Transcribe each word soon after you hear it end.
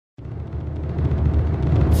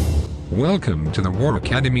Welcome to the War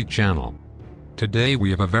Academy channel. Today we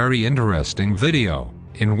have a very interesting video,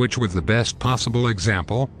 in which with the best possible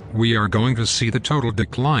example, we are going to see the total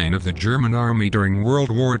decline of the German army during World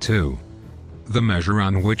War II. The measure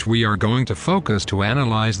on which we are going to focus to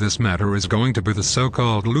analyze this matter is going to be the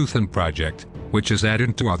so-called Leuthen Project, which is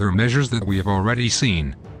added to other measures that we have already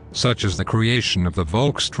seen, such as the creation of the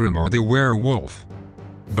Volkssturm or the Werewolf.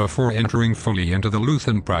 Before entering fully into the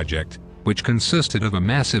Leuthen Project, which consisted of a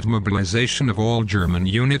massive mobilization of all German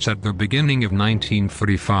units at the beginning of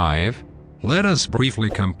 1945, let us briefly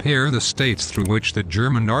compare the states through which the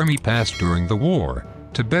German army passed during the war,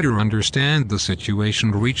 to better understand the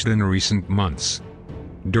situation reached in recent months.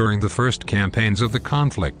 During the first campaigns of the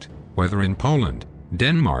conflict, whether in Poland,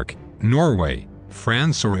 Denmark, Norway,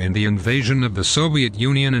 France or in the invasion of the Soviet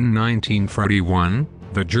Union in 1941,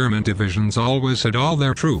 the German divisions always had all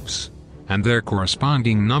their troops, and their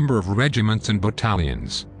corresponding number of regiments and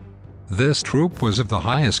battalions. This troop was of the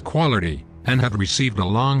highest quality, and had received a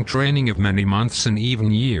long training of many months and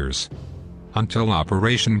even years. Until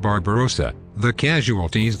Operation Barbarossa, the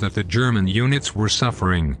casualties that the German units were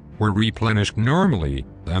suffering were replenished normally,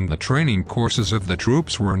 and the training courses of the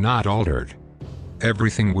troops were not altered.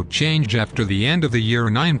 Everything would change after the end of the year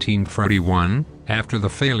 1941, after the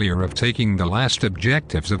failure of taking the last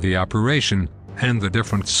objectives of the operation, and the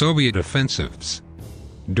different Soviet offensives.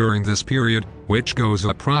 During this period, which goes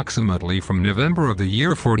approximately from November of the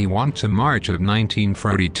year 41 to March of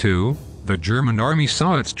 1942, the German army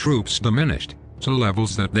saw its troops diminished to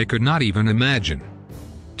levels that they could not even imagine.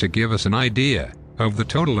 To give us an idea of the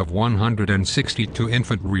total of 162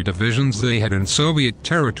 infantry divisions they had in Soviet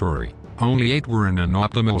territory, only 8 were in an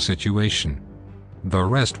optimal situation. The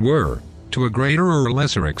rest were, to a greater or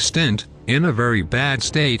lesser extent, in a very bad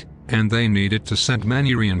state, and they needed to send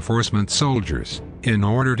many reinforcement soldiers in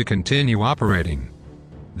order to continue operating.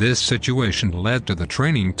 This situation led to the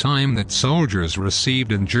training time that soldiers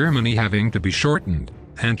received in Germany having to be shortened,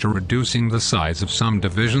 and to reducing the size of some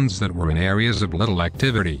divisions that were in areas of little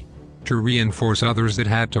activity, to reinforce others that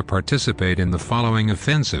had to participate in the following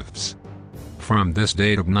offensives. From this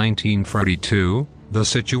date of 1942, the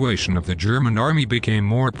situation of the German army became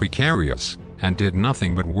more precarious, and did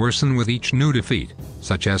nothing but worsen with each new defeat,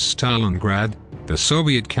 such as Stalingrad, the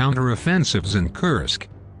Soviet counter-offensives in Kursk,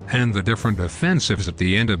 and the different offensives at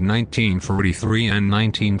the end of 1943 and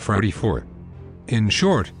 1944. In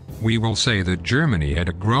short, we will say that Germany had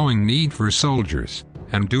a growing need for soldiers,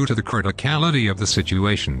 and due to the criticality of the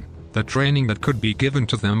situation, the training that could be given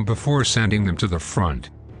to them before sending them to the front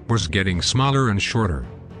was getting smaller and shorter.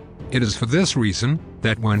 It is for this reason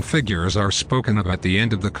that when figures are spoken of at the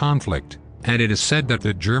end of the conflict, and it is said that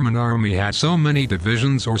the German army had so many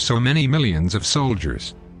divisions or so many millions of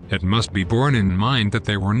soldiers, it must be borne in mind that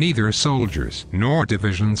they were neither soldiers nor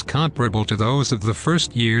divisions comparable to those of the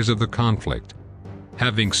first years of the conflict.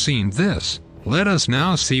 Having seen this, let us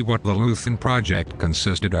now see what the Leuthen Project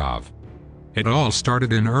consisted of. It all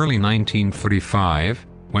started in early 1945,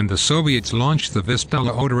 when the Soviets launched the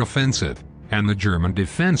Vistula-Oder offensive, and the German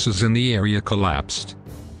defenses in the area collapsed.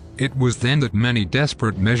 It was then that many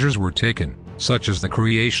desperate measures were taken, such as the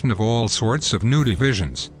creation of all sorts of new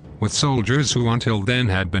divisions, with soldiers who until then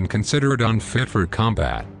had been considered unfit for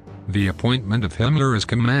combat, the appointment of Himmler as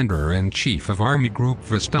Commander-in-Chief of Army Group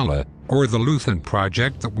Vistula, or the Leuthen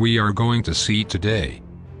Project that we are going to see today.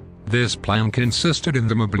 This plan consisted in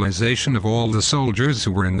the mobilization of all the soldiers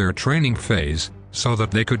who were in their training phase, so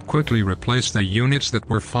that they could quickly replace the units that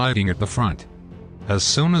were fighting at the front. As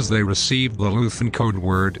soon as they received the Leuthen code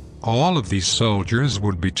word, all of these soldiers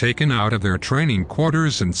would be taken out of their training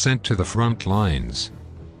quarters and sent to the front lines.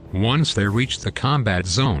 Once they reached the combat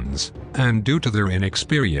zones, and due to their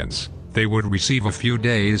inexperience, they would receive a few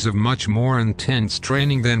days of much more intense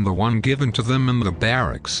training than the one given to them in the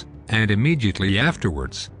barracks, and immediately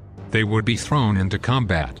afterwards, they would be thrown into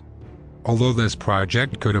combat. Although this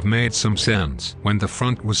project could have made some sense when the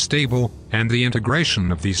front was stable, and the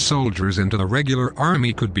integration of these soldiers into the regular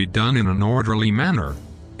army could be done in an orderly manner,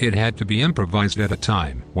 it had to be improvised at a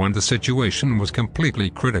time when the situation was completely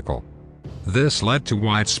critical. This led to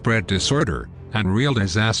widespread disorder, and real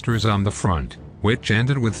disasters on the front, which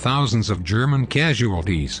ended with thousands of German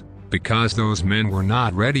casualties, because those men were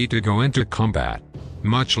not ready to go into combat,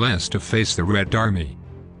 much less to face the Red Army.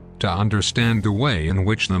 To understand the way in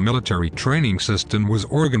which the military training system was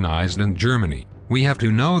organized in Germany, we have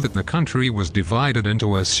to know that the country was divided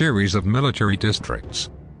into a series of military districts,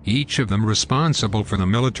 each of them responsible for the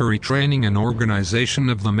military training and organization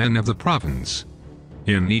of the men of the province.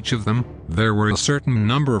 In each of them, there were a certain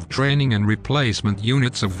number of training and replacement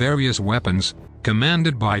units of various weapons,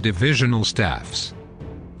 commanded by divisional staffs.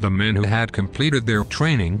 The men who had completed their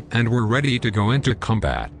training and were ready to go into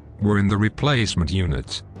combat were in the replacement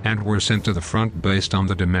units, and were sent to the front based on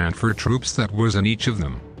the demand for troops that was in each of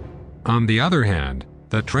them. On the other hand,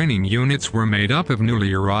 the training units were made up of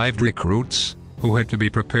newly arrived recruits, who had to be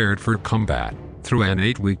prepared for combat through an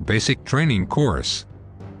 8-week basic training course.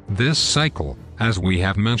 This cycle, as we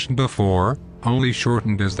have mentioned before, only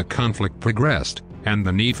shortened as the conflict progressed, and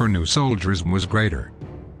the need for new soldiers was greater.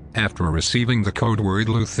 After receiving the code word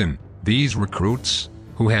Leuthen, these recruits,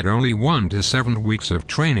 who had only 1 to 7 weeks of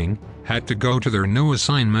training, had to go to their new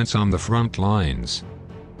assignments on the front lines.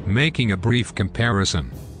 Making a brief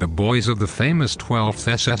comparison, the boys of the famous 12th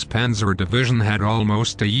SS Panzer Division had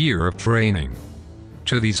almost a year of training.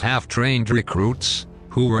 To these half-trained recruits,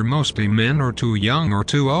 who were mostly men or too young or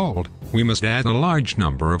too old, we must add a large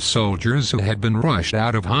number of soldiers who had been rushed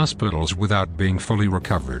out of hospitals without being fully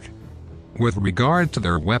recovered. With regard to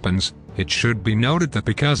their weapons, it should be noted that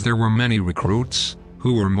because there were many recruits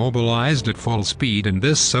who were mobilized at full speed in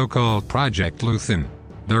this so-called Project Leuthen,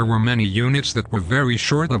 there were many units that were very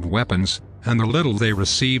short of weapons, and the little they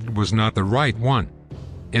received was not the right one.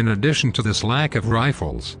 In addition to this lack of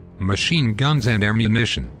rifles, machine guns and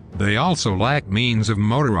ammunition, they also lacked means of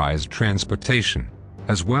motorized transportation,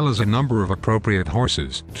 as well as a number of appropriate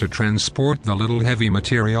horses to transport the little heavy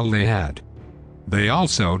material they had. They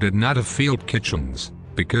also did not have field kitchens,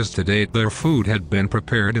 because to date their food had been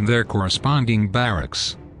prepared in their corresponding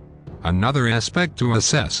barracks. Another aspect to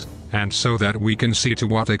assess, and so that we can see to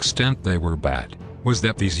what extent they were bad, was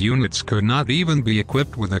that these units could not even be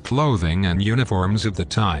equipped with the clothing and uniforms of the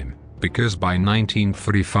time, because by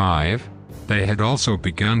 1945, they had also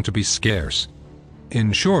begun to be scarce.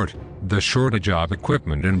 In short, the shortage of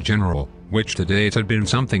equipment in general, which to date had been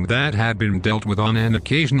something that had been dealt with on an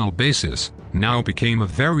occasional basis, now became a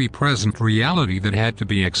very present reality that had to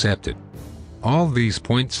be accepted. All these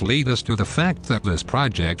points lead us to the fact that this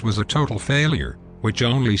project was a total failure, which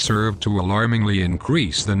only served to alarmingly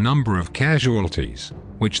increase the number of casualties,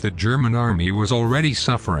 which the German army was already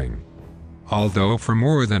suffering. Although for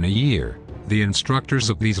more than a year, the instructors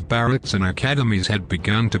of these barracks and academies had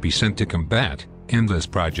begun to be sent to combat in this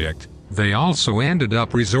project, they also ended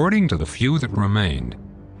up resorting to the few that remained.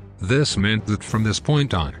 This meant that from this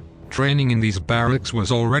point on, training in these barracks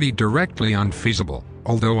was already directly unfeasible,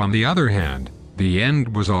 although on the other hand, the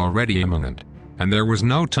end was already imminent, and there was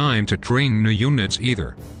no time to train new units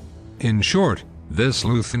either. In short, this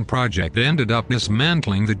Leuthen Project ended up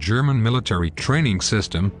dismantling the German military training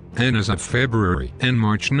system, and as of February and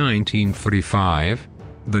March 1945,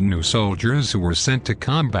 the new soldiers who were sent to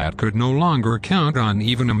combat could no longer count on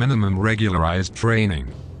even a minimum regularized training.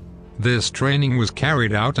 This training was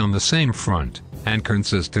carried out on the same front, and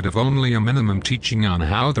consisted of only a minimum teaching on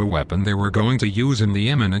how the weapon they were going to use in the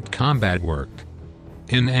imminent combat worked.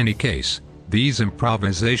 In any case, these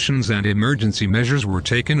improvisations and emergency measures were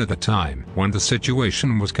taken at a time when the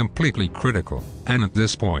situation was completely critical, and at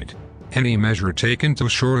this point, any measure taken to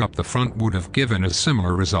shore up the front would have given a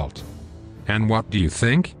similar result. And what do you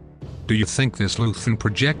think? Do you think this Leuthen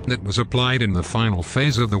Project that was applied in the final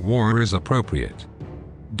phase of the war is appropriate?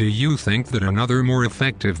 Do you think that another more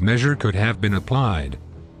effective measure could have been applied?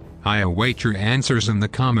 I await your answers in the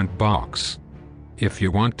comment box. If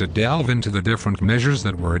you want to delve into the different measures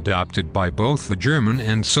that were adopted by both the German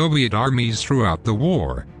and Soviet armies throughout the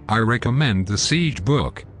war, I recommend the Siege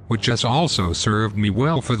book, which has also served me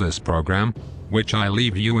well for this program, which I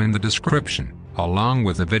leave you in the description, along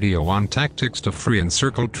with a video on tactics to free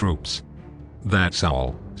encircled troops. That's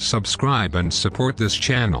all. Subscribe and support this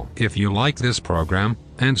channel if you like this program,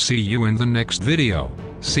 and see you in the next video.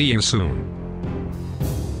 See you soon.